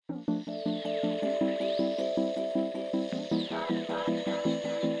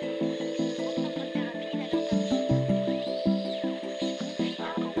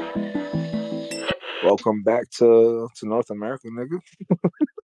Welcome back to North America, nigga.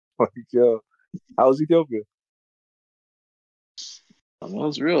 Like, yo, how's Ethiopia? It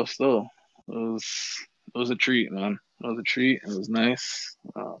was real still. It was a treat, man. It was a treat. It was nice.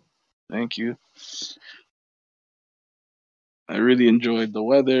 Thank you. I really enjoyed the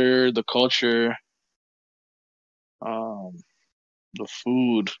weather, the culture, um, the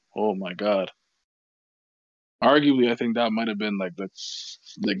food. Oh my God. Arguably, I think that might have been like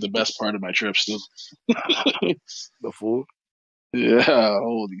the best part of my trip still. The food. Yeah,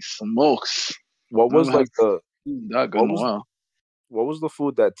 holy smokes. What I haven't was had like the food that good what in a was while. what was the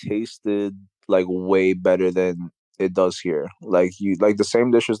food that tasted like way better than it does here? Like you like the same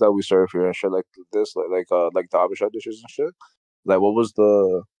dishes that we serve here and shit like this, like the Abisha dishes and shit. Like what was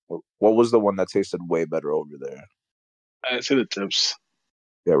the one that tasted way better over there? I'd say the tips.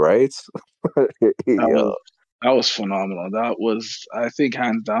 Yeah, right? That Yeah. was that was phenomenal. That was, I think,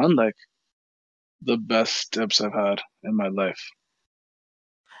 hands down, like the best tips I've had in my life.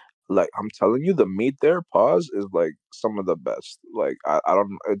 Like I'm telling you, the meat there, pause, is like some of the best. Like I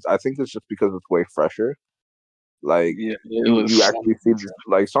don't, I think it's just because it's way fresher. Like Yeah, it you was. actually see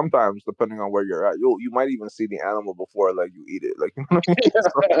like sometimes depending on where you're at, you might even see the animal before like you eat it. Like you know what I mean?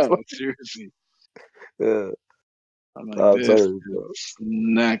 So it's like, Seriously. yeah, I'm like, I'm this telling you, bro. is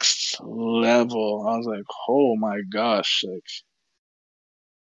next level. I was like, oh my gosh. Like,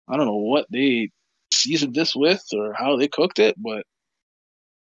 I don't know what they seasoned this with or how they cooked it, but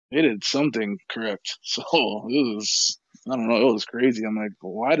they did something correct. So it was, I don't know, it was crazy. I'm like,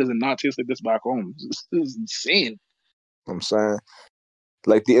 why does it not taste like this back home? This is insane. I'm saying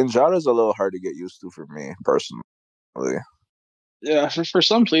like the injera is a little hard to get used to for me personally. Yeah, for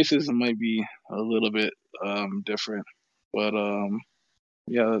some places it might be a little bit different. But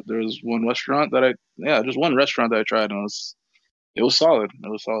yeah, there was one restaurant that I yeah, just one restaurant that I tried and it was solid. It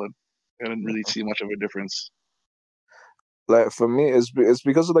was solid. I didn't really see much of a difference. Like for me, it's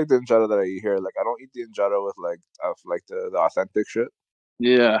because of like the injera that I eat here. Like I don't eat the injera with like the authentic shit.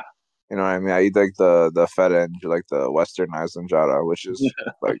 Yeah. You know what I mean? I eat like the feta and like the westernized injera, which is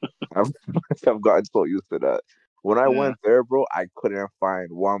like I've I've gotten so used to that. When I Yeah. went there, bro, I couldn't find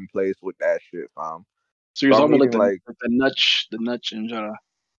one place with that shit, fam. So you're So I'm talking about eating like like the nutch injera.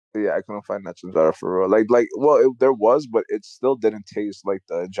 yeah, I couldn't find that injera for real. Well, there was, but it still didn't taste like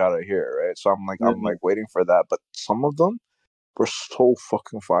the injera here, right? So I'm Yeah. like waiting for that, but some of them were so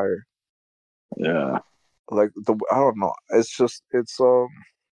fucking fire. Yeah. Like the I don't know, it's Kitfo.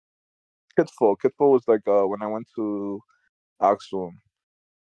 Kitfo was like when I went to Aksum.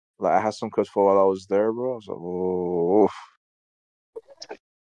 Like I had some Kitfo while I was there, bro. I was like, oh,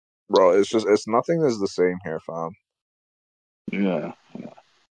 bro, it's nothing is the same here, fam. Yeah. Yeah.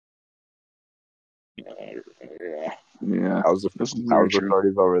 Yeah. Yeah. How's the This is very how's the true.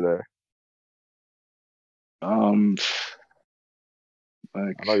 shorties over there? Um, I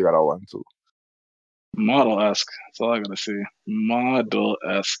know like you got a one too. model-esque. That's all I gotta say.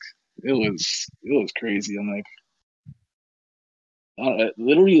 Model-esque. It was crazy. I'm like,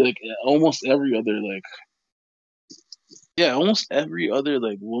 literally like almost every other like yeah, almost every other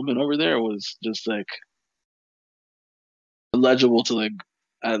like woman over there was just like eligible to like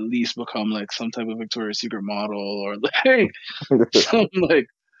at least become like some type of Victoria's Secret model or like some like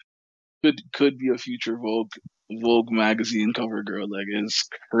could be a future Vogue magazine cover girl. Like it's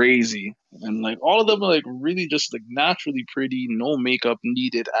crazy. And like all of them are like really just like naturally pretty, no makeup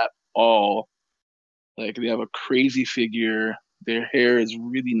needed at all. Like they have a crazy figure. Their hair is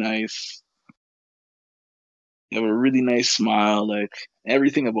really nice. They have a really nice smile. Like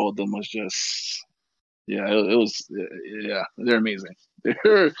everything about them was just yeah, it was yeah, they're amazing.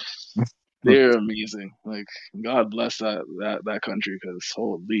 They're they're amazing. Like God bless that country because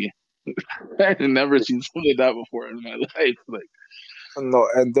holy, I've never seen something like that before in my life. Like No,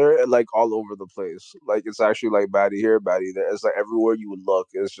 and they're like all over the place. Like it's actually like baddie here, baddie there. It's like everywhere you would look,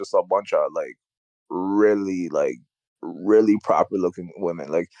 it's just a bunch of really like really proper looking women.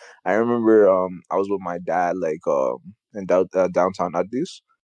 Like I remember I was with my dad in downtown Addis.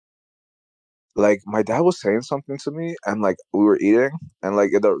 Like my dad was saying something to me and like we were eating and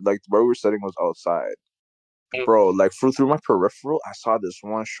like where we were sitting was outside. Bro, like through my peripheral, I saw this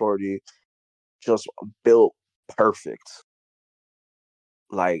one shorty just built perfect.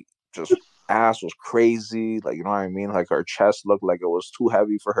 Like just ass was crazy, like you know what I mean? Like her chest looked like it was too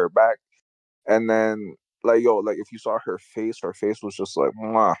heavy for her back. And then like yo, like if you saw her face was just like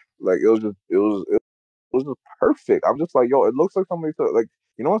mwah. Like it was just perfect. I'm just like, yo, it looks like somebody took like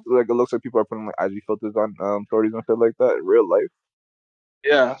you know what like it looks like people are putting like IG filters on shorties and shit like that in real life.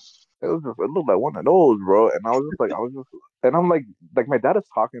 yeah, it looked like one of those, bro. And and I'm like my dad is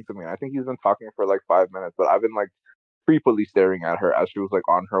talking to me. I think he's been talking for like 5 minutes, but I've been like creepily staring at her as she was like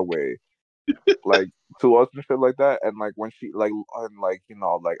on her way, like to us and shit like that. And like when she like and like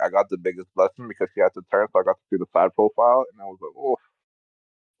like I got the biggest blessing because she had to turn, so I got to see the side profile, and I was like,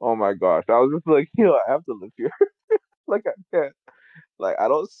 oh my gosh. I was just like, I have to live here. Like I can't. Like I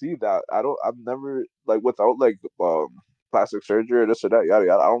don't see that. I've never like without like plastic surgery or this or that, yada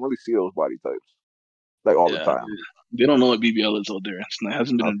yada. I don't really see those body types like all the Yeah, time. they don't know what BBL is out there. It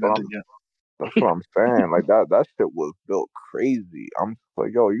hasn't been That's what invented I'm yet. that's what I'm saying. Like that shit was built crazy. I'm just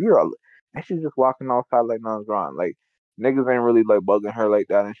like, yo, and she's just walking outside like nothing's wrong. Like niggas ain't really like bugging her like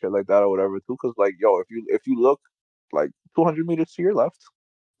that and shit like that or whatever too. Cause like, yo, if you look like 200 meters to your left,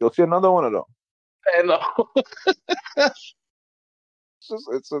 you'll see another one of them. I know.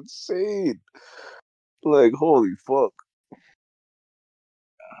 It's insane. Like holy fuck.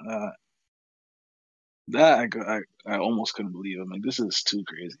 Uh, that I almost couldn't believe. I'm like, this is too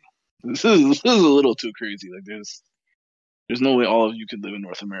crazy. This is a little too crazy. Like, there's no way all of you could live in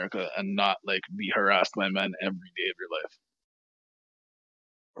North America and not like be harassed by men every day of your life.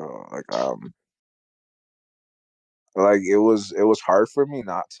 Like like it was hard for me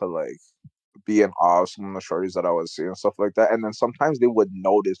not to like be in awe of some of the shorties that I was seeing and stuff like that. And then sometimes they would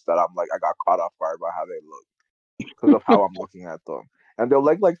notice that I'm like I got caught off guard by how they look because of how I'm looking at them. And they'll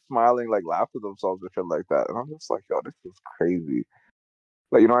like smiling, like laugh to themselves and shit like that. And I'm just like, yo, this is crazy.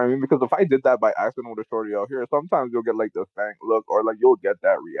 Like, you know what I mean? Because if I did that by accident with a shorty out here, sometimes you'll get like the stank look or like you'll get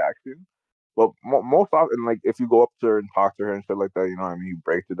that reaction. But most often, like if you go up to her and talk to her and shit like that, you know what I mean? You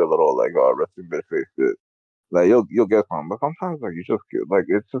break through the little like resting bitch face shit. Like you'll get some, but sometimes like you just get like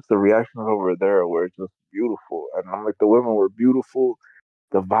it's just the reactions over there where it's just beautiful. And I'm like the women were beautiful,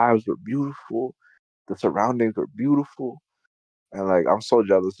 the vibes were beautiful, the surroundings were beautiful, and like I'm so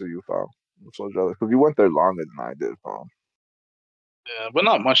jealous of you, fam. I'm so jealous because you went there longer than I did, fam. Yeah, but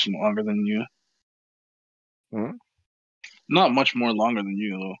not much longer than you. Hmm? Not much more longer than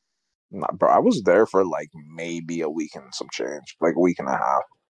you though. Nah, bro, I was there for like maybe a week and some change, like a week and a half.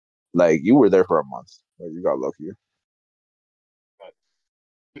 Like you were there for a month. Like you got lucky.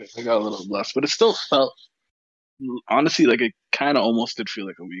 I got a little less, but it still felt honestly like it kind of almost did feel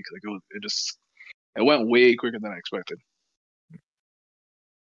like a week. Like it went way quicker than I expected.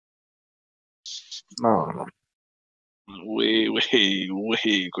 No, Way, way,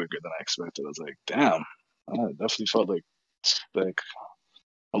 way quicker than I expected. I was like, damn, it definitely felt like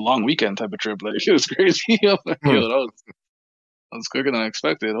a long weekend type of trip. Like it was crazy. I'm like, no. yo, that was quicker than I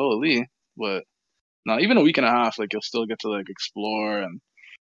expected. Holy, but now even a week and a half, like you'll still get to like explore and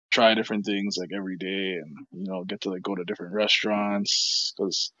try different things like every day, and get to like go to different restaurants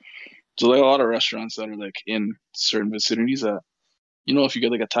because there's like a lot of restaurants that are like in certain vicinities that if you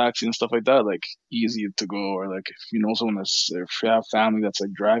get like a taxi and stuff like that, like easy to go, or like if you know someone if you have family that's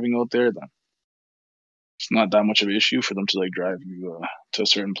like driving out there, then it's not that much of an issue for them to like drive you to a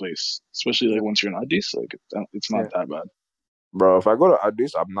certain place, especially like once you're in Addis, like it's not Yeah. that bad. Bro, if I go to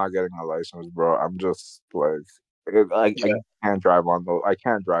Addis, I'm not getting a license, bro. I'm just like, I Yeah, can't drive on those. I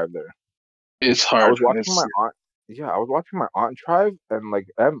can't drive there. it's I hard. was watching It's my aunt. Yeah, I was watching my aunt drive, and my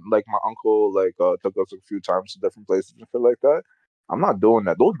uncle took us a few times to different places and shit like that. I'm not doing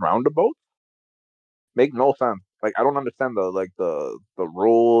that. Those roundabouts make no sense. Like I don't understand the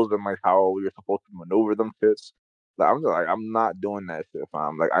rules and like how you're supposed to maneuver them fits. Like I'm just like I'm not doing that shit,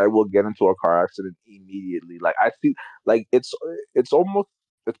 fam. Like I will get into a car accident immediately. Like I see, like it's almost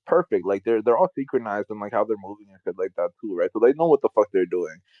it's perfect. Like they're all synchronized and like how they're moving and shit like that too, right? So they know what the fuck they're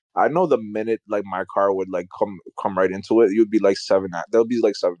doing. I know the minute like my car would like come right into it, you'd be like there'll be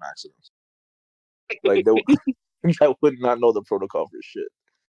like seven accidents. Like they, I would not know the protocol for shit.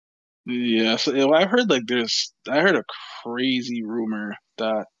 yeah. So I heard I heard a crazy rumor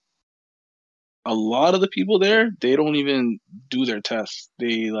that a lot of the people there they don't even do their tests.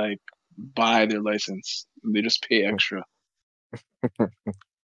 They like buy their license. They just pay extra.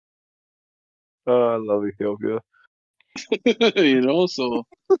 Oh, I love Ethiopia. So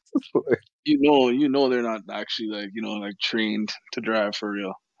they're not actually like like trained to drive for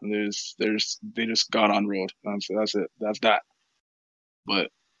real. They just got on road. That's it. That's that.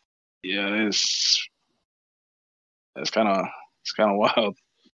 But yeah, it's kind of wild.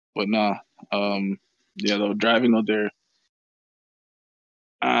 But nah, yeah, though driving out there,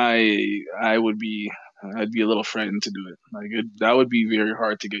 I would be I'd be a little frightened to do it. Like that would be very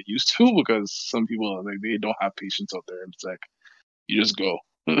hard to get used to because some people like they don't have patience out there. It's like you just go.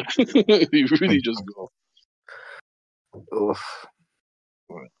 You really just go. Oof.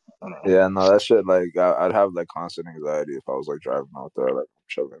 But, I don't know. Yeah, no, that shit like I'd have like constant anxiety if I was like driving out there, like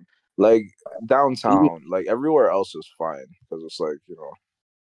chilling. Like downtown, like everywhere else is fine because it's like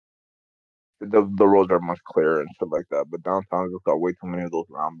the roads are much clearer and shit like that. But downtown just got way too many of those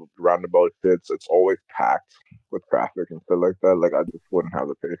roundabout shits. It's always packed with traffic and shit like that. Like I just wouldn't have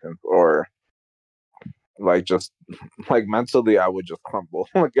the patience, or like just like mentally, I would just crumble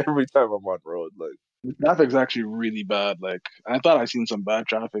like every time I'm on road. Like The traffic's actually really bad. Like I thought I seen some bad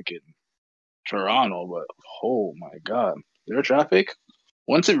traffic in Toronto, but oh my God, their traffic,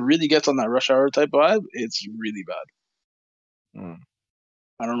 once it really gets on that rush hour type vibe, it's really bad. mm,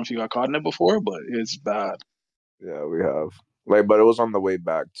 I don't know if you got caught in it before, but it's bad. yeah, we have like, but it was on the way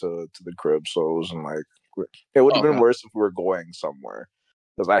back to the crib, so it wasn't like it would have been Okay. worse if we were going somewhere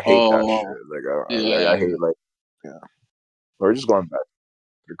because I hate that shit. Oh, Like I yeah, hate like yeah, we're just going back to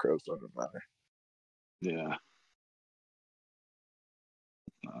the crib, so it doesn't matter. yeah.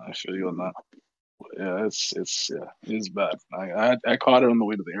 I feel you on that. Yeah, it's bad. I caught it on the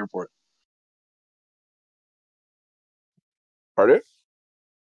way to the airport. Pardon?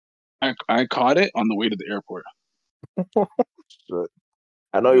 I caught it on the way to the airport. Shit.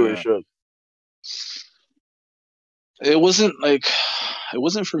 I know you were Yeah. shook It wasn't like it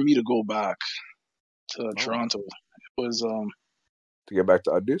wasn't for me to go back to no, Toronto. It was to get back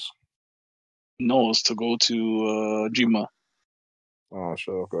to Addis. no, it was to go to Jima. Oh,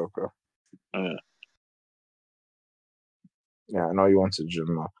 sure, okay, okay. Uh, Yeah, I know you went to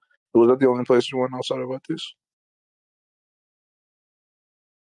gym. Was that the only place you went outside of Addis?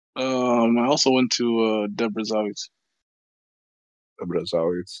 I also went to Deborah Zawitz.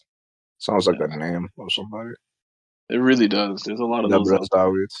 Debrecen. Sounds like a Yeah, name of somebody. it really does. There's a lot of those out there.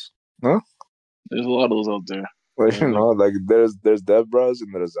 Debrecen. Huh? There's a lot of those out there. Like, Like like there's Debras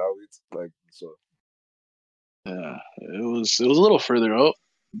and there's Zawitz. Like so. yeah, it was a little further out,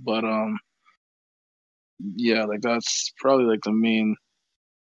 but yeah, like that's probably like the main.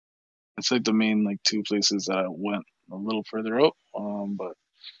 It's like the main like two places that I went a little further out. But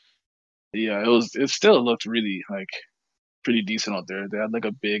yeah, it still looked really like pretty decent out there. They had like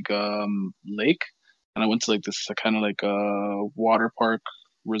a big lake, and I went to like this kind of like water park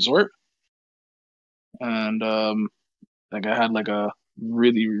resort, and like I had like a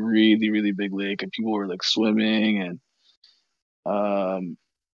really big lake, and people were like swimming, and um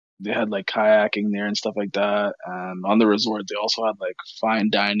they had like kayaking there and stuff like that. And on the resort, they also had like fine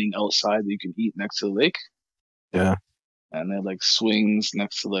dining outside that you can eat next to the lake. Yeah. And they had like swings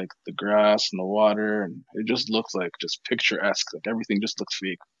next to like the grass and the water, and it just looked like just picturesque. Like everything just looked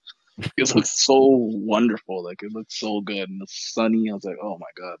fake. It looked so wonderful. Like it looked so good and it's sunny. I was like, oh my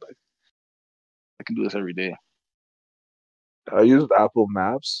God, like I can do this every day. I used Apple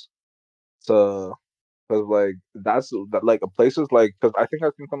Maps to because like that's that like places like because I think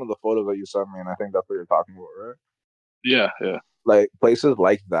I've seen some of the photos that you sent me and I think that's what you're talking about, right? Yeah, yeah. Like places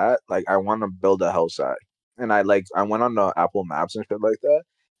like that, like I want to build a house at. And I went on the Apple Maps and shit like that,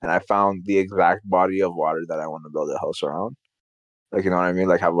 and I found the exact body of water that I want to build a house around. Like you know what I mean?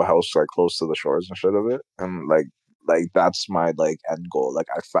 Like have a house like close to the shores and shit of it. And like that's my like end goal. Like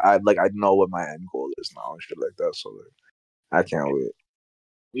like I know what my end goal is now and shit like that. So like I can't wait.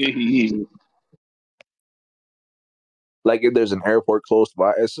 Like if there's an airport close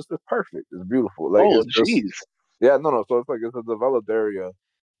by, it's perfect. It's beautiful. Like Oh, it's just jeez. yeah, no. So it's like it's a developed area,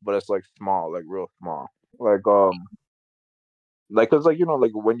 but it's like small, like real small. Like like cause like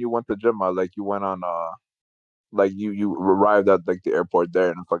like when you went to Jimma, like you went on like you arrived at like the airport there,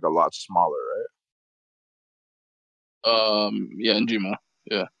 and it's like a lot smaller, right? Yeah, in Jima.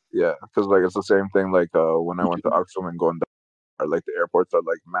 Yeah. Yeah, because like it's the same thing. Like when I went to Aksum and going down, like the airports are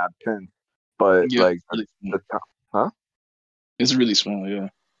like mad pin, but Yeah, like it's really small. the huh? It's really small, yeah.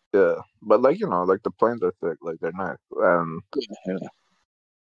 Yeah, but like like the planes are thick, like they're nice, and Yeah.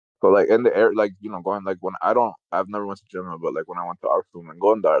 so like in the air, like going like when I've never went to Jimma, but like when I went to Aksum and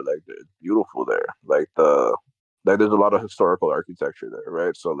Gondar, like it's beautiful there. Like there's a lot of historical architecture there,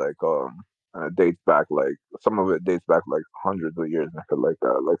 right? So like and it dates back like some of it dates back like hundreds of years and shit like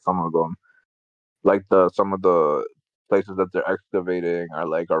that. Like some of them, like the some of the places that they're excavating are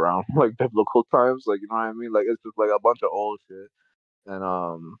like around like biblical times. Like you know what I mean? Like it's just like a bunch of old shit and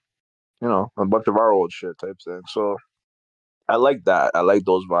a bunch of our old shit type thing. So I like that. I like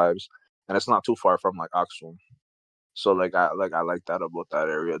those vibes, and it's not too far from like Aksum. So I like that about that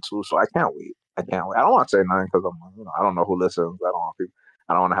area too. So I can't wait. I can't wait. I don't want to say nothing because I'm I don't know who listens. I don't want people.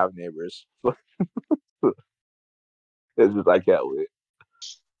 I don't want to have neighbors. It's just I can't wait.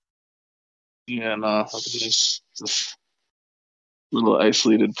 Yeah, no, just a little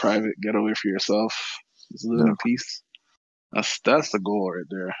isolated private getaway for yourself. Just living Yeah. in peace. That's the goal right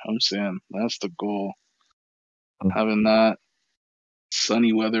there. I'm saying that's the goal. Having that.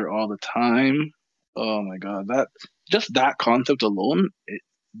 sunny weather all the time. Oh my God, that just that concept alone, it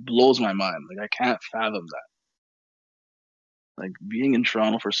blows my mind. Like I can't fathom that. Like being in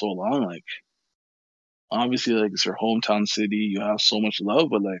Toronto for so long, like obviously like it's your hometown city, you have so much love,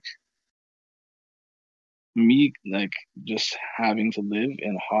 but like me like just having to live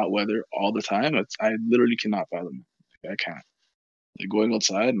in hot weather all the time, it's I literally cannot fathom it. Like, I can't. Like going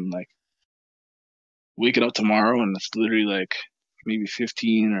outside and like waking up tomorrow and it's literally like maybe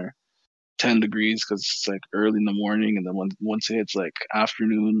 15 or 10 degrees because it's like early in the morning, and then once it's like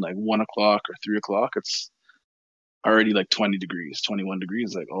afternoon, like 1 o'clock or 3 o'clock, it's already like 20 degrees, 21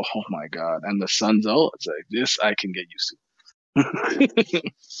 degrees. Like, oh my God. And the sun's out. It's like this I can get used to.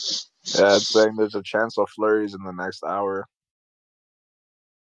 Yeah, it's saying there's a chance of flurries in the next hour.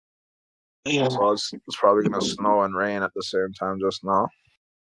 Yeah, So it's probably gonna snow and rain at the same time just now.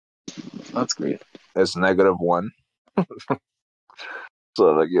 that's great. It's -1.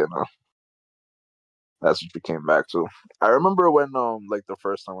 So like, that's what you came back to. I remember when like the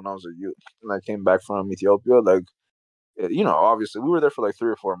first time when I was a youth and I came back from Ethiopia, like obviously we were there for like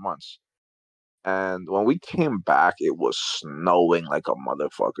 3 or 4 months. And when we came back, it was snowing like a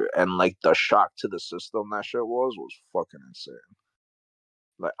motherfucker. And like the shock to the system that shit was fucking insane.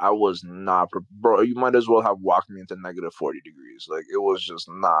 Like I was not, bro. You might as well have walked me into -40 degrees. Like it was just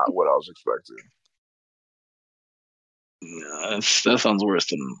not what I was expecting. Yeah, that sounds worse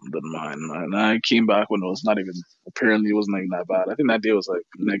than mine. And I came back when it was not even apparently it wasn't even that bad. I think that day was like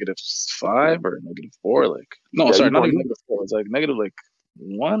 -5 or -4. Like no, Yeah, sorry, you not know even you -4. It was like negative like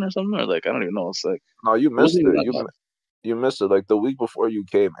 1 or something, or like I don't even know. It's like no, you it wasn't missed even it. that bad. You missed it. Like the week before you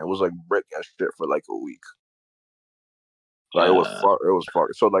came, it was like brick as shit for like a week. Like Uh, it was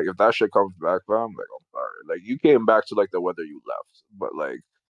fuck. So like if that shit comes back, fam, like I'm sorry. Like you came back to like the weather you left, but like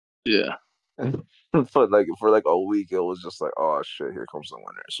yeah. for like a week, it was just like, oh shit, here comes the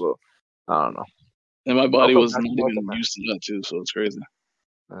winter. So I don't know. And my body Welcome was back not to North even America. used to that too, so it's crazy.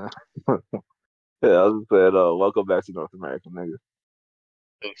 Yeah, I was just saying, welcome back to North America, nigga.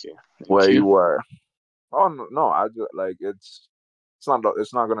 Thank you. Thank Where you. you were. Oh no, I just like it's not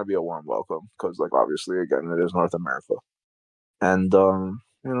gonna be a warm welcome because like obviously again it is North America, and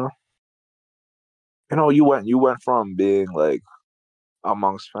you went from being like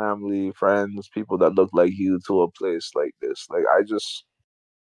amongst family, friends, people that look like you to a place like this. Like I just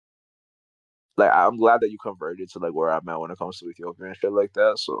like I'm glad that you converted to like where I'm at when it comes to Ethiopia and shit like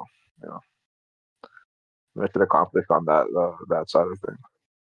that. So you know, mission accomplished on that side of things.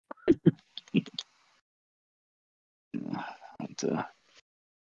 Yeah. But,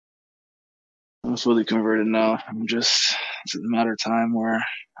 I'm fully converted now. It's a matter of time where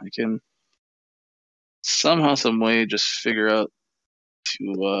I can somehow, some way, just figure out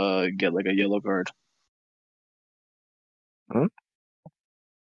to get like a yellow card. Hmm?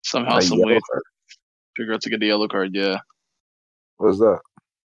 Somehow, A some way, yellow card. figure out to get a yellow card. Yeah. What's that?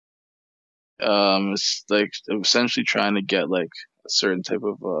 It's like essentially trying to get like a certain type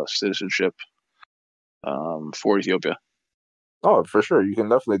of citizenship for Ethiopia. Oh, for sure, you can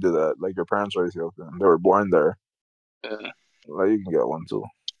definitely do that. Like your parents are Ethiopian; they were born there. Yeah. Like you can get one too.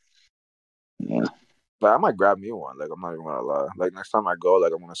 Yeah. But I might grab me one. Like I'm not even gonna lie. Like next time I go,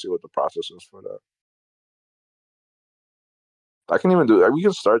 like I'm gonna see what the process is for that. I can even do. Like, we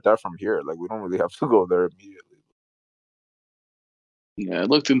can start that from here. Like we don't really have to go there immediately. Yeah, I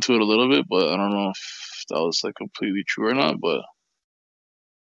looked into it a little bit, but I don't know if that was like completely true or not. But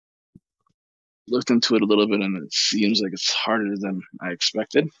looked into it a little bit, and it seems like it's harder than I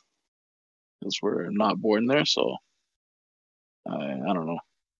expected because we're not born there. So I don't know.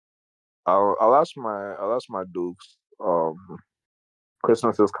 I'll ask my dukes.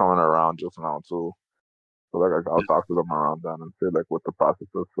 Christmas is coming around just now too. So like I'll talk to them around then and see like what the process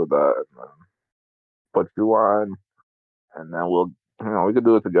is for that, and then put you on, and then we could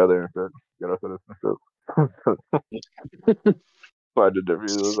do it together and shit. Get our citizenship. Find the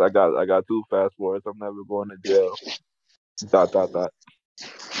differences. I got two passports. I'm never going to jail. Dot dot dot.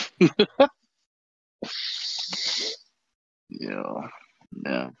 Yeah,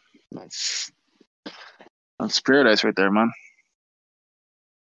 yeah, that's that's paradise right there, man.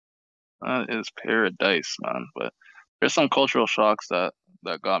 That is paradise, man. But there's some cultural shocks that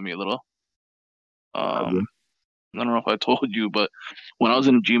got me a little. Um, Imagine. I don't know if I told you, but when I was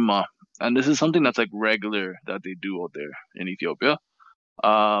in Jima, and this is something that's like regular that they do out there in Ethiopia. So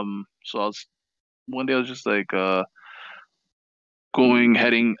I was one day I was just like going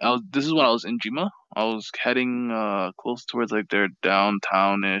heading out. This is when I was in Jima. I was heading close towards like their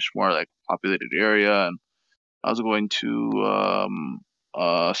downtownish, more like populated area, and I was going to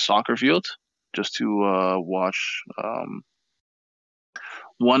a soccer field just to watch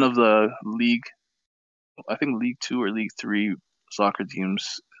one of the league, I think League Two or League Three soccer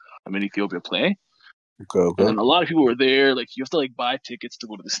teams in Ethiopia play. Okay, okay. And a lot of people were there. Like you have to like buy tickets to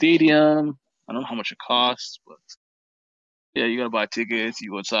go to the stadium. I don't know how much it costs, but yeah, you gotta buy tickets.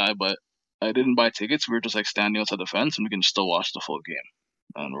 You go outside, but I didn't buy tickets. We were just like standing outside the fence, and we can still watch the full game.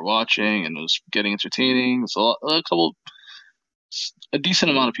 And we're watching, and it was getting entertaining. So a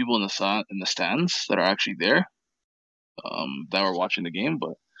decent amount of people in the stands that are actually there, that were watching the game.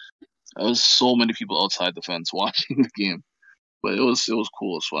 But there was so many people outside the fence watching the game. But it was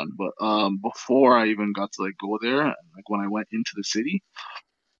cool, it was fun. But before I even got to like go there, like when I went into the city,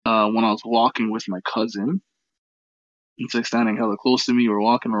 when I was walking with my cousin, he's like standing hella close to me. We're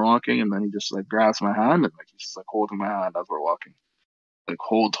walking, and then he just like grabs my hand and like he's just like holding my hand as we're walking, like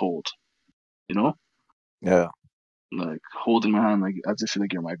hold, you know, Yeah. like holding my hand like as if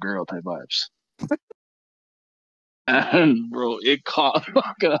like you're my girl type vibes. And bro, it caught.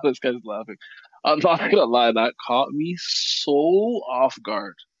 God, this guy's laughing. I'm not gonna lie, that caught me so off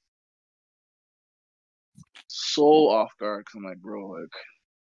guard, so off guard. Cause I'm like, bro, like,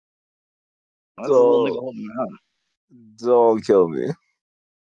 why is this little nigga So holding my hand? don't kill me.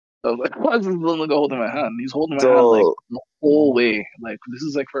 I was like, why is this little nigga holding my hand? He's holding my hand like So the whole way. Like this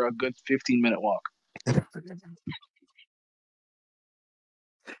is like for a good 15-minute walk.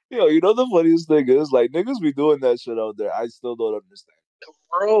 yo, you know the funniest thing is like niggas be doing that shit out there. I still don't understand.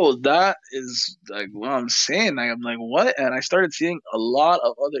 Bro, that is like what I'm saying. Like, I'm like, what? And I started seeing a lot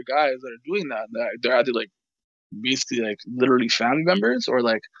of other guys that are doing that. That they're either like basically like literally family members or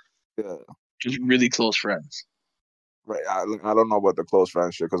like Yeah. just really close friends. Right. I don't know about the close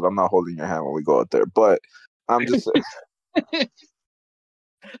friends shit because I'm not holding your hand when we go out there. But I'm just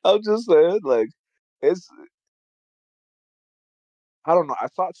I'm just saying like it's I don't know. I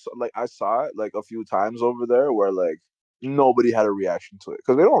saw it like a few times over there where like nobody had a reaction to it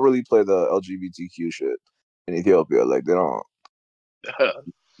because they don't really play the LGBTQ shit in Ethiopia. Like they don't.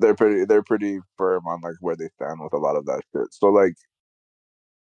 They're pretty firm on like where they stand with a lot of that shit. So like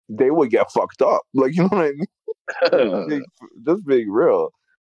they would get fucked up. Like you know what I mean? Just being, just being real.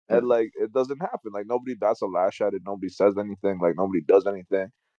 And like it doesn't happen. Like nobody bats a lash at it. Nobody says anything. Like nobody does anything.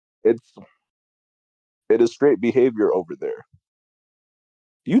 It's it is straight behavior over there.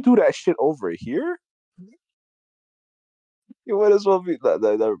 You do that shit over here, you might as well be. Never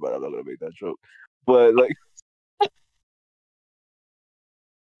mind. I'm not gonna make that joke. But like,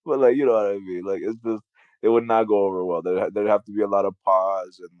 but like, you know what I mean? Like, it's just it would not go over well. There'd have to be a lot of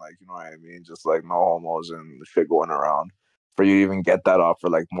pause and like, you know what I mean? Just like no homos and shit going around for you to even get that off for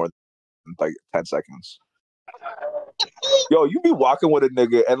like more than like 10 seconds. Yo, you be walking with a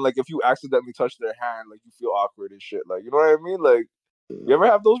nigga and like if you accidentally touch their hand, like you feel awkward and shit. Like, you know what I mean? Like, you ever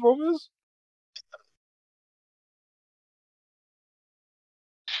have those moments?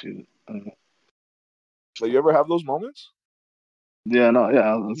 Shoot. Like, you ever have those moments? Yeah, no, yeah,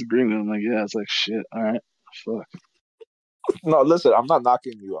 I was agreeing with him. Like, yeah, it's like shit. All right, fuck. No, listen, I'm not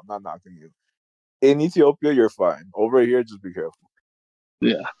knocking you. I'm not knocking you. In Ethiopia, you're fine. Over here, just be careful.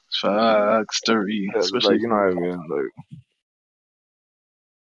 Yeah, fuck, story, Yeah, especially like, if you know you. what I mean? Like,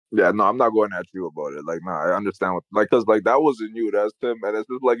 yeah, no, I'm not going at you about it. Like, no, I understand what, like, cause like that wasn't you, that's him, and it's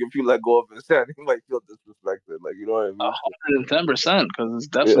just like if you let go of his hand, he might feel disrespected. Like, you know what I mean? So, 110% because it's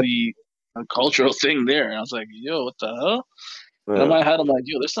yeah, definitely a cultural thing there. And I was like, yo, what the hell? And in yeah, my head, I'm like,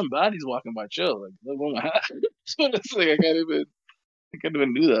 yo, there's some baddies walking by. Chill, like, look on my hat. So it's like I can't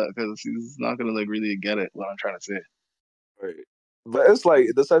even do that because he's not gonna like really get it what I'm trying to say. right. But it's like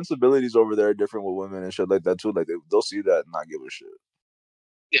the sensibilities over there are different with women and shit like that too. Like they'll see that and not give a shit.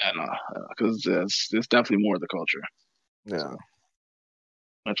 Yeah, no, because it's definitely more of the culture, Yeah. so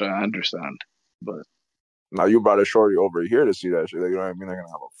which I understand. But Now you brought a shorty over here to see that shit. Like, you know what I mean? They're gonna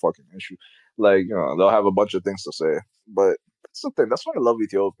have a fucking issue. Like, you know, they'll have a bunch of things to say. But that's the thing. That's why I love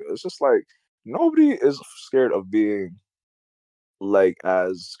Ethiopia. It's just like nobody is scared of being like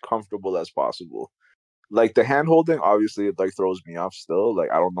as comfortable as possible. Like the hand holding, obviously, it like throws me off still.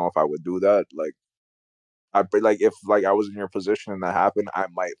 Like I don't know if I would do that. Like if like I was in your position and that happened, I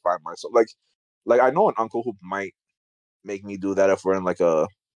might find myself like I know an uncle who might make me do that if we're in like an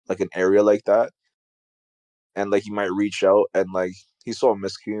area like that, and like he might reach out and like he's so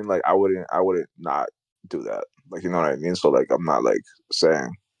miscute. Like I wouldn't not do that. Like you know what I mean. So like I'm not like saying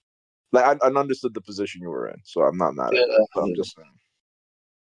like I understood the position you were in, so I'm not mad yeah, at it. But I'm yeah, just saying,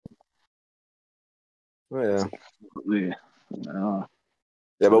 yeah. absolutely. Yeah.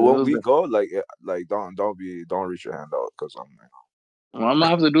 Yeah, So but it when was we go, like don't reach your hand out because I'm like, what I'm gonna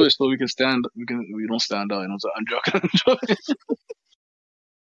have to do is so we can stand. We don't stand out. You know, so I'm joking. I'm joking.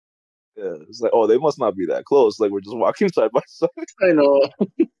 Yeah, it's like, oh, they must not be that close. Like we're just walking side by side. I know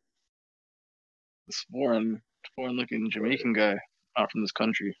this foreign looking Word, Jamaican guy not from this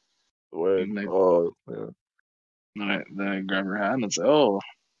country. word. And Oh, yeah. then I grab her hand and say, "Oh,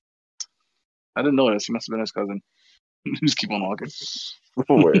 I didn't notice. He must have been his cousin." Just keep on walking.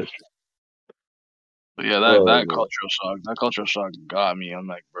 Word. But yeah, Oh man. that cultural shock got me. I'm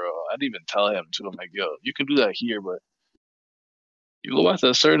like, bro, I didn't even tell him too. I'm like, yo, you can do that here, but you go back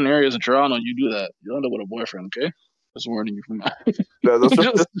to certain areas of Toronto, you do that, you'll end up with a boyfriend. Okay, just warning you from that. That's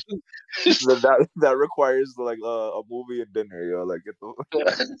just, just that requires like a movie and dinner, yo. Like get the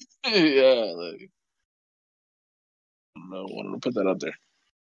yeah, like I don't know, wanted to put that out there.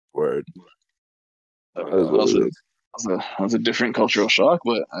 word. But, That is what it is. that was a different cultural shock,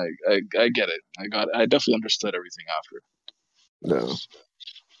 but I get it. I definitely understood everything after. Yeah.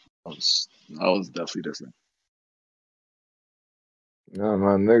 That was definitely different. Yeah,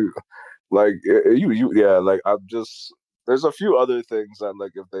 man. Like yeah, like I'm just there's a few other things that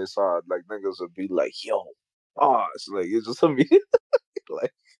like if they saw it, like niggas would be like, yo, oh it's like it's just immediate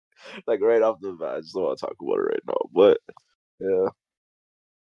like right off the bat. I just don't want to talk about it right now. But yeah,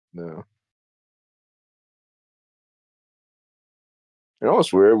 yeah. You know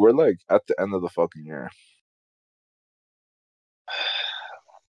what's weird? We're like at the end of the fucking year.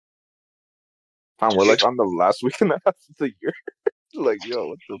 Fine, we're like on the last week and a half of the year. Like, yo,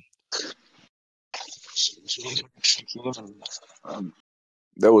 what the Um,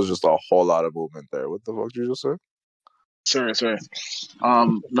 there was just a whole lot of movement there. What the fuck did you just say? sorry.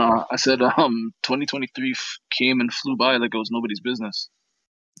 No, I said 2023 came and flew by like it was nobody's business.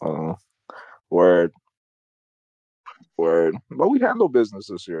 Uh word, word. But we handle business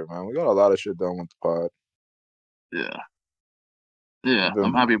this year, man. We got a lot of shit done with the pod. Yeah, yeah. I'm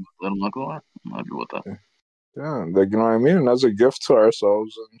Been happy about that. I'm not gonna lie. I'm happy with that. yeah, like you know what I mean? And as a gift to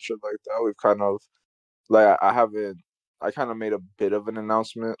ourselves and shit like that, we've kind of like I haven't I kind of made a bit of an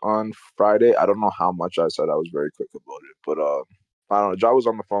announcement on Friday. I don't know how much I said. I was very quick about it, but I don't know. Ja was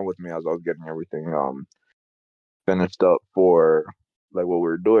on the phone with me as I was getting everything finished up for like what we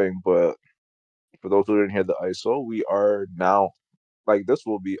were doing. But for those who didn't hear the ISO, we are now like this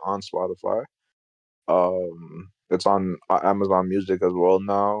will be on Spotify. It's on Amazon Music as well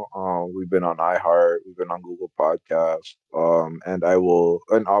now. We've been on iHeart, we've been on Google Podcasts, and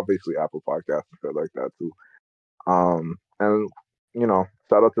and obviously Apple Podcasts and shit like that too. And you know,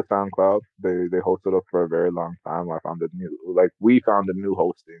 shout out to SoundCloud. They hosted us for a very long time. We found a new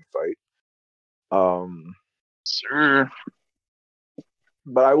hosting site. Um, Sure.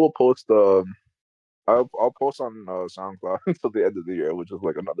 but I'll post on SoundCloud until the end of the year, which is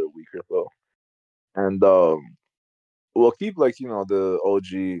like another week or so. And we'll keep like the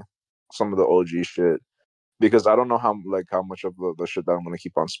OG, some of the OG shit because I don't know how much of the shit that I'm gonna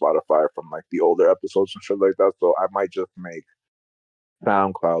keep on Spotify from like the older episodes and shit like that. So I might just make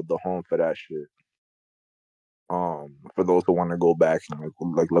SoundCloud the home for that shit. For those who want to go back and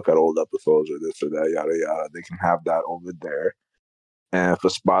like look at old episodes or this or that, yada yada, they can have that over there. And for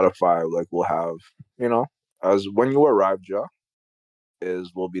Spotify, like we'll have, you know, as when you arrive, Ja,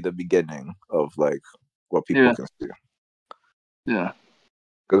 is will be the beginning of like what people Yeah, can see. yeah.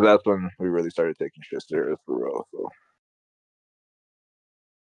 Because that's when we really started taking shit serious for real. So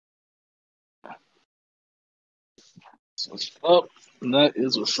So what's up? That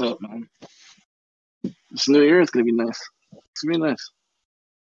is what's up, man. This new year is gonna be nice. It's gonna be nice.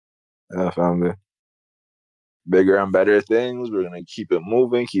 yeah, family. Bigger and better things. We're gonna keep it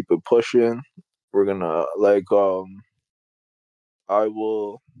moving, keep it pushing. We're gonna I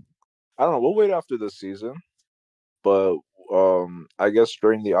will I don't know, we'll wait after this season, but I guess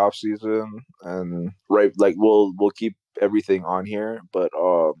during the off season and right like we'll keep everything on here, but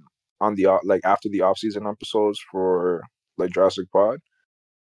on the like after the off season episodes for like Jurassic Pod,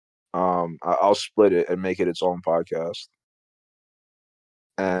 I'll split it and make it its own podcast.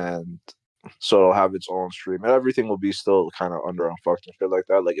 And so it'll have its own stream, and everything will be still kind of under Unfucked and shit like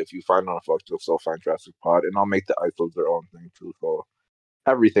that. Like if you find Unfucked, you'll still find Jurassic Pod, and I'll make the iSos their own thing too. So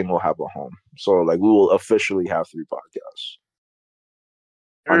everything will have a home. So like we will officially have 3 podcasts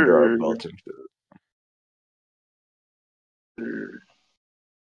under our Sure, belt and shit. sure.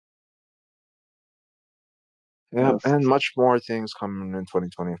 Yeah, Yes. and much more things coming in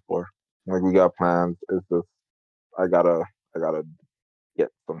 2024. Like we got plans. It's just I gotta I gotta get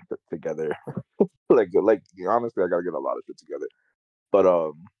some shit together. like honestly, I gotta get a lot of shit together.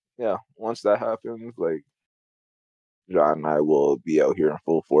 But yeah, once that happens, like John and I will be out here in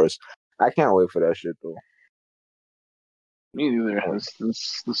full force. I can't wait for that shit though. Me neither. You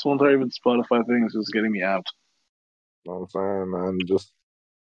This whole entire even Spotify thing is just getting me amped. know what I'm saying, man? Just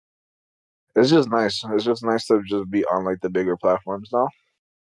It's just nice. It's just nice to just be on like the bigger platforms now.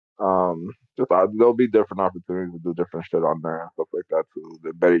 Just there'll be different opportunities to do different shit on there and stuff like that too.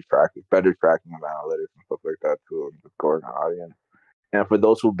 The better tracking of analytics and stuff like that too, and just growing our audience. And for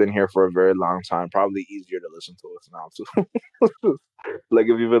those who've been here for a very long time, probably easier to listen to us now too. Like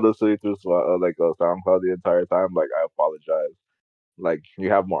if you've been listening to like SoundCloud the entire time, like I apologize. Like you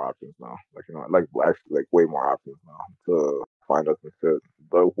have more options now. Like like actually like way more options now to find us and shit.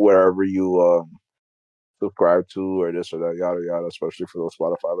 But wherever you subscribe to or this or that, yada yada, especially for those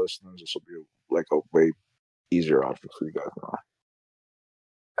Spotify listeners, this will be like a way easier option for you guys now.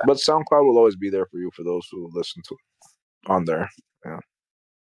 But SoundCloud will always be there for you for those who listen to it on there. Yeah.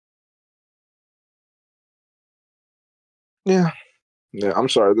 Yeah. Yeah. I'm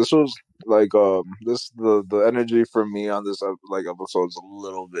sorry. This was like the energy for me on this like episode is a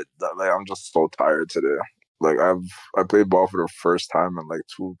little bit like I'm just so tired today. Like I played ball for the first time in like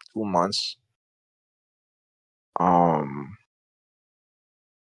two months. Um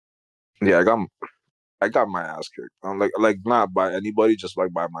yeah, I got my ass kicked. I'm like not by anybody, just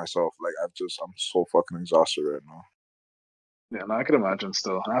like by myself. Like I'm so fucking exhausted right now. Yeah, and I can imagine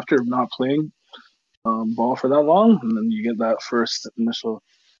still after not playing ball for that long, and then you get that first initial,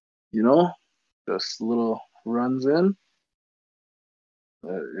 you know, just little runs in,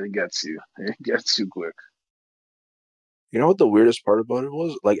 it gets you. It gets you quick. You know what the weirdest part about it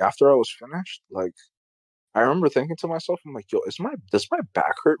was? Like after I was finished, like I remember thinking to myself, I'm like, yo, does my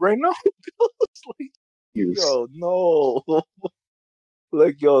back hurt right now? It's like, Use yo, no.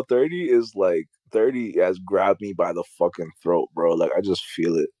 Like, yo, 30 has grabbed me by the fucking throat, bro. Like I just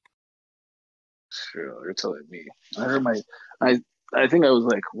feel it. sure, you're telling me. I heard my, I, I think I was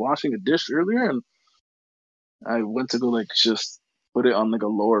like washing a dish earlier, and I went to go like just put it on like a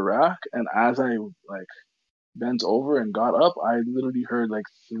lower rack, and as I like bent over and got up, I literally heard like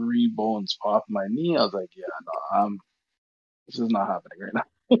three bones pop in my knee. I was like, yeah, no, this is not happening right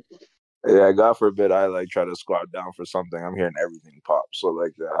now. Yeah, God forbid I like try to squat down for something. I'm hearing everything pop. So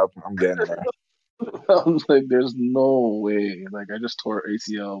like, yeah, I'm getting there. I was like, there's no way. Like, I just tore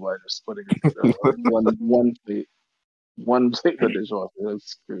ACL by just putting one plate in the dishwasher.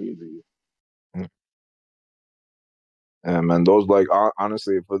 That's crazy. And man, those like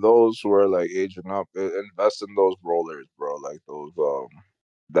honestly, for those who are like aging up, invest in those rollers, bro. Like those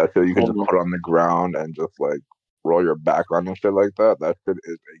that shit you can Oh just no, put on the ground and just like roll your back on and shit like that. That shit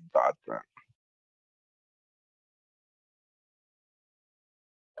is a godsend.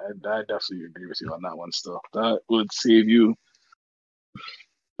 I definitely agree with you on that one. Still, that would save you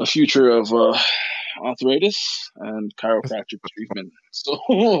a future of arthritis and chiropractic treatment.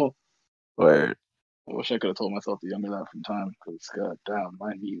 So Like, I wish I could have told myself to younger that from time because god damn,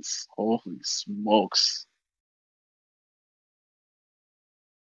 my knees, holy smokes.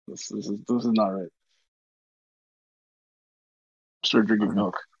 This is not right. Start drinking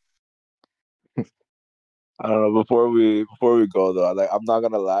milk. I don't know. Before we go though, like I'm not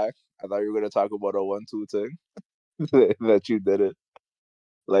gonna lie. I thought you were gonna talk about a 1-2 thing that you did it.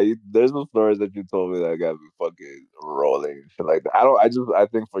 Like there's no stories that you told me that got me fucking rolling and shit like that. I don't. I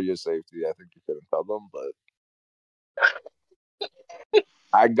think for your safety, I think you shouldn't tell them. But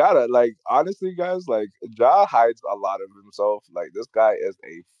I gotta like honestly, guys. Like Ja hides a lot of himself. Like this guy is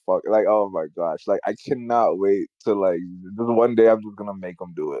a fuck. Like oh my gosh. Like I cannot wait to like just one day I'm just gonna make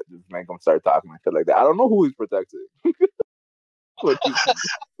him do it. Just make him start talking and shit like that. I don't know who he's protecting, but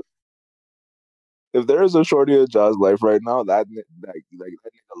if there is a shorty in Ja's life right now, like that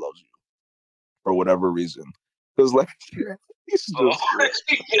nigga loves you for whatever reason. Because like he's Oh just my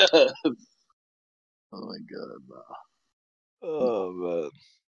god. Oh my god, no. oh man.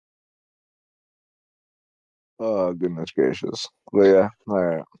 Oh goodness gracious. But yeah, all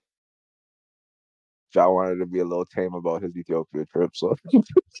right. Ja wanted to be a little tame about his Ethiopia trip, so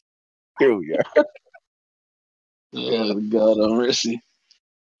here we are. Yeah, Oh god, have mercy.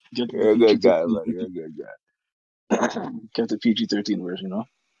 Get the you're a PG good guy, 13 buddy. You're a good guy. get the PG-13 version, you know?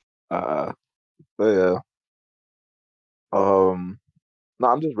 Uh, but yeah. Um, no,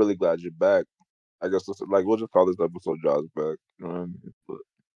 I'm just really glad you're back. I guess like we'll just call this episode Ja's back. You know what I mean? But,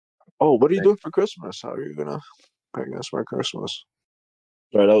 oh, what are you Thank doing for Christmas? How are you gonna I guess my Christmas?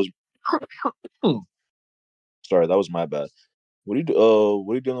 Sorry, that was sorry, that was my bad. What are you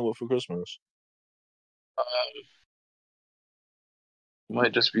dealing with for Christmas?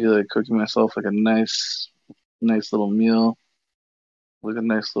 Might just be like cooking myself like a nice little meal, like a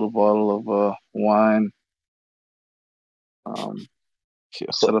nice little bottle of wine. Um,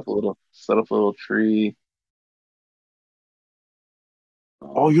 set up a little tree.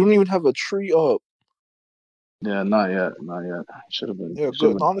 Oh, Um, you don't even have a tree up. Yeah, not yet, not yet. Should have been, Yeah, should good.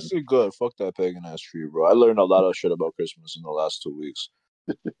 have been Honestly, good. Fuck that pagan ass tree, bro. I learned a lot of shit about Christmas in the last 2 weeks.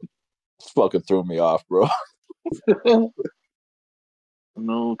 Fucking threw me off, bro. done.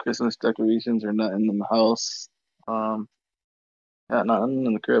 No Christmas decorations or nothing in the house. Um, yeah, nothing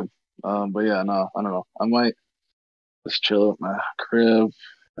in the crib. But yeah, no, I don't know. I might just chill at my crib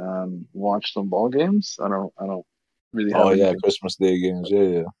and watch some ball games. I don't really Oh have yeah, anything. Christmas Day games. Yeah,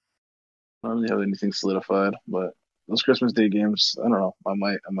 yeah. I don't really have anything solidified. But those Christmas Day games, I don't know. I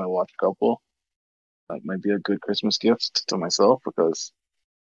might watch a couple. That might be a good Christmas gift to myself because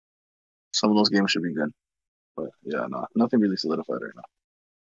some of those games should be good. But yeah, no, nothing really solidified right now.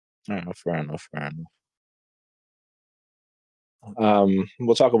 Fair enough. Fair enough. Fair enough.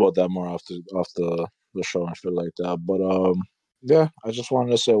 We'll talk about that more after the show and shit like that. But yeah, I just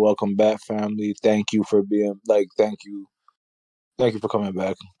wanted to say welcome back, family. Thank you for being like, thank you for coming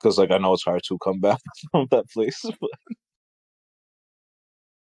back. Because like I know it's hard to come back from that place. But,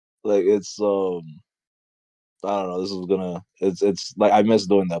 like it's I don't know. This is gonna. It's like I miss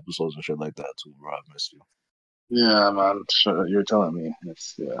doing the episodes and shit like that too, bro. I miss you. Yeah, man, sure, you're telling me.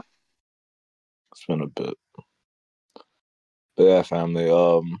 It's yeah. It's been a bit. But yeah, family.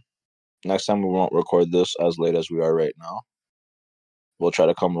 Next time we won't record this as late as we are right now. We'll try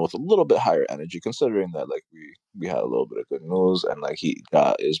to come with a little bit higher energy, considering that like we had a little bit of good news and like he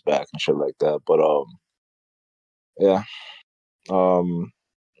got his back and shit like that. But yeah.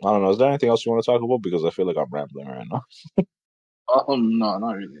 I don't know. Is there anything else you want to talk about? Because I feel like I'm rambling right now. No,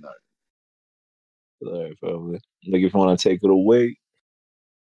 not really, not All right, family. Like if you want to take it away, really.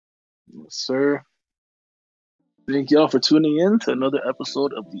 Yes, sir. Thank y'all for tuning in to another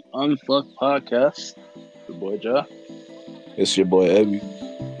episode of the Unfucked Podcast. Your boy Ja. it's your boy Ebby.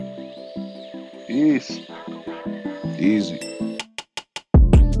 Peace. Easy.